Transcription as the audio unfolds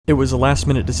It was a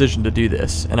last-minute decision to do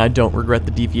this, and I don't regret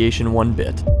the deviation one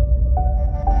bit.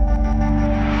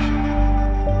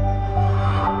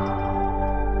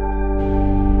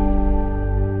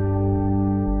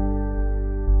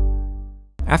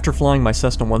 After flying my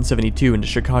Cessna 172 into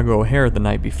Chicago O'Hare the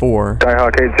night before,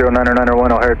 Skyhawk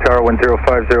 80901 O'Hare Tower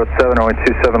 10507, only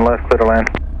 27 left, clear to land.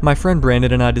 My friend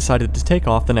Brandon and I decided to take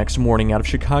off the next morning out of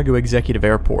Chicago Executive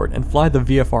Airport and fly the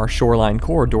VFR Shorline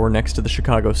corridor next to the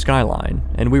Chicago Skyline,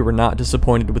 and we were not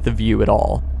disappointed with the view at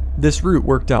all. This route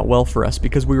worked out well for us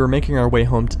because we were making our way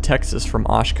home to Texas from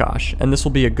Oshkosh, and this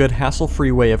will be a good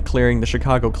hassle-free way of clearing the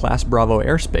Chicago Class Bravo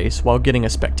airspace while getting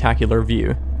a spectacular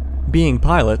view. Being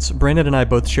pilots, Brandon and I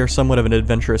both share somewhat of an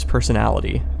adventurous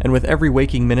personality, and with every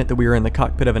waking minute that we are in the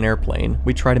cockpit of an airplane,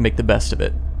 we try to make the best of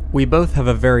it. We both have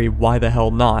a very why the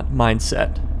hell not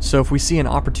mindset, so if we see an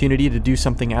opportunity to do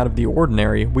something out of the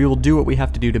ordinary, we will do what we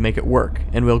have to do to make it work,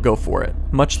 and we'll go for it.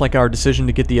 Much like our decision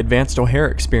to get the advanced O'Hare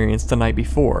experience the night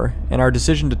before, and our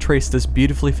decision to trace this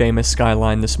beautifully famous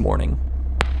skyline this morning.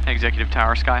 Executive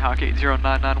Tower, Skyhawk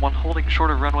 80991, holding short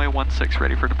of runway 16,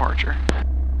 ready for departure.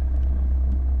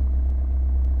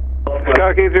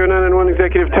 Skyhawk 80991,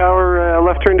 Executive Tower,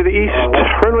 left turn to the east,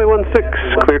 runway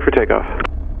 16, cleared for takeoff.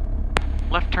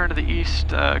 Left turn to the east,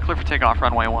 clear for takeoff,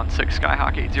 runway 16,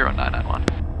 Skyhawk 80991.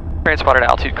 Transponded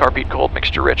altitude, carpet cold,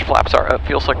 mixture rich, flaps are up,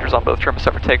 fuel selectors on both trims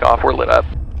set for takeoff, we're lit up.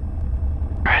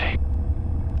 Ready.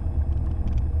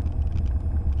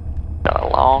 Got a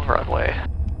long runway.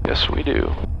 Yes, we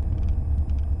do.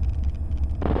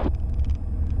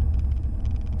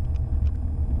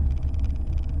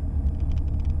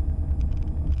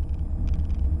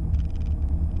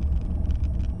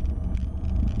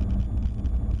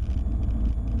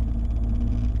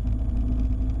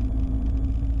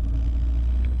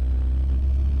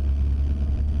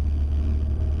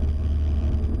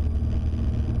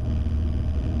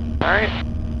 Alright,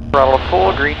 throttle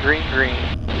full, green, green, green.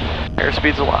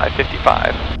 Airspeed's alive,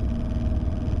 55.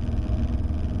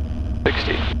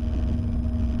 60.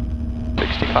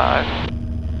 65.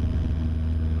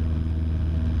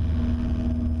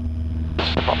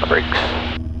 Step on the brakes.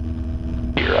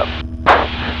 Gear up.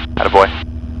 Attaboy.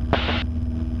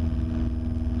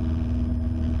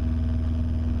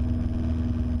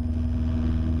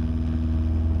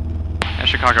 And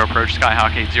Chicago approach,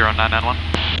 Skyhawk 80991.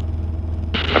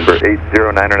 Number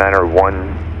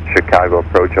 80991, Chicago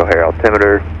approach, O'Hare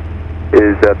altimeter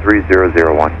is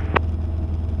 3001.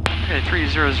 Okay,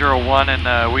 3001,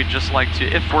 and we'd just like to,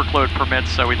 if workload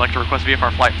permits, we'd like to request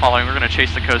VFR flight following. We're going to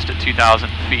chase the coast at 2,000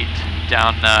 feet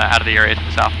down out of the area to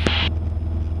the south.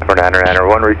 Number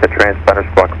 90901, reset transponder,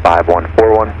 squawk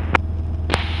 5141.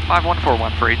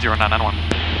 5141 for 80991.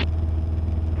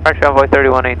 Arch Envoy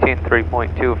 3118,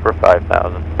 3.2 for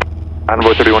 5,000.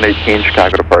 Envoy 3118,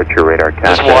 Chicago departure, radar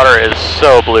contact. This water is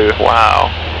so blue,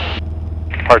 wow.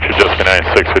 Departure Jessica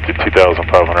 96,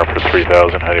 52,500 for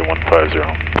 3,000, heading 150.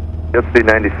 Yep, speed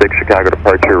 96, Chicago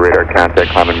departure, radar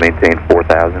contact, climb and maintain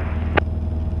 4,000.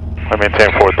 I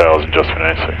maintain 4,000, Jessica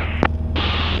 96.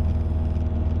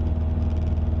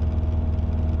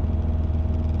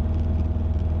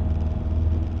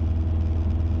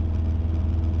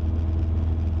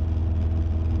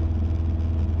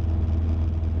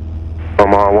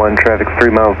 Omaha 1, traffic 3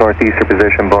 miles northeast, your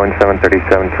position, Boeing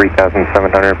 737,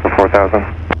 3,700 for 4,000.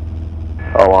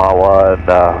 Omaha 1,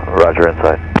 roger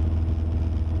inside.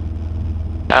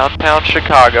 Downtown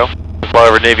Chicago. Fly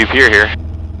over Navy Pier here.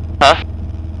 Huh?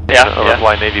 Yeah,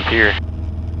 Overfly Navy Pier.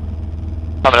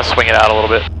 I'm gonna swing it out a little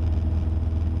bit.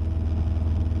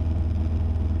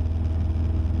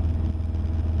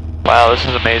 Wow, this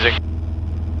is amazing.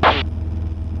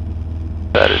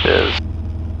 That it is.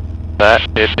 That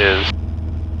it is.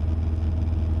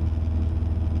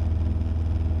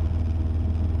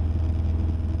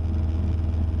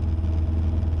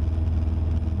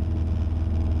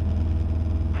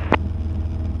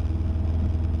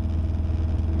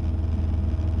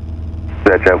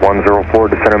 Jet 104,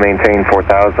 descend and maintain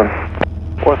 4,000.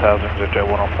 4,000, Jet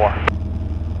 104.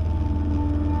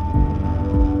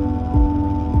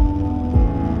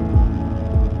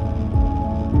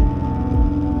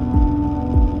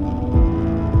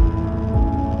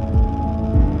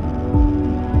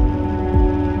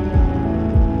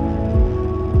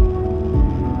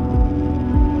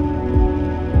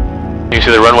 You can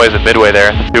see the runways at Midway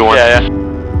there. 2-1. Yeah.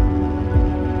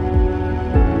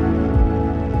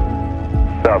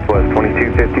 Southwest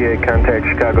 2258, contact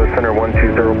Chicago Center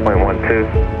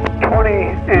 120.12. 20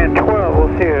 and 12, we'll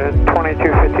see you at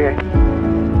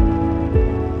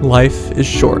 2258. Life is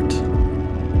short.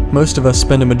 Most of us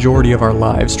spend a majority of our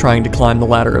lives trying to climb the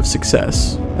ladder of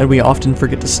success, and we often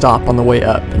forget to stop on the way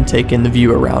up and take in the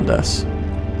view around us.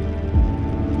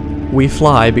 We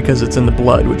fly because it's in the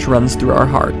blood which runs through our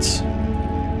hearts.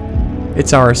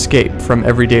 It's our escape from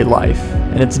everyday life,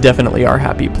 and it's definitely our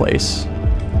happy place.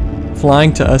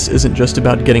 Flying to us isn't just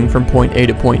about getting from point A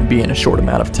to point B in a short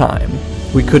amount of time.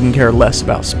 We couldn't care less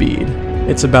about speed.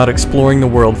 It's about exploring the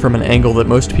world from an angle that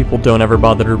most people don't ever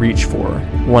bother to reach for,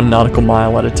 1 nautical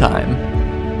mile at a time.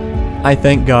 I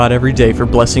thank God every day for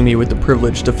blessing me with the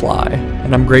privilege to fly,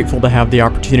 and I'm grateful to have the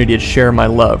opportunity to share my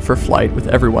love for flight with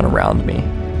everyone around me.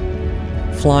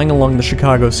 Flying along the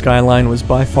Chicago skyline was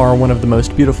by far one of the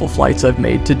most beautiful flights I've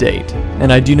made to date,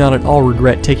 and I do not at all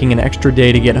regret taking an extra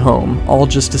day to get home, all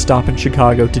just to stop in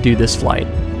Chicago to do this flight.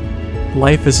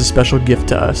 Life is a special gift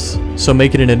to us, so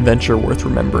make it an adventure worth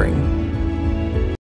remembering.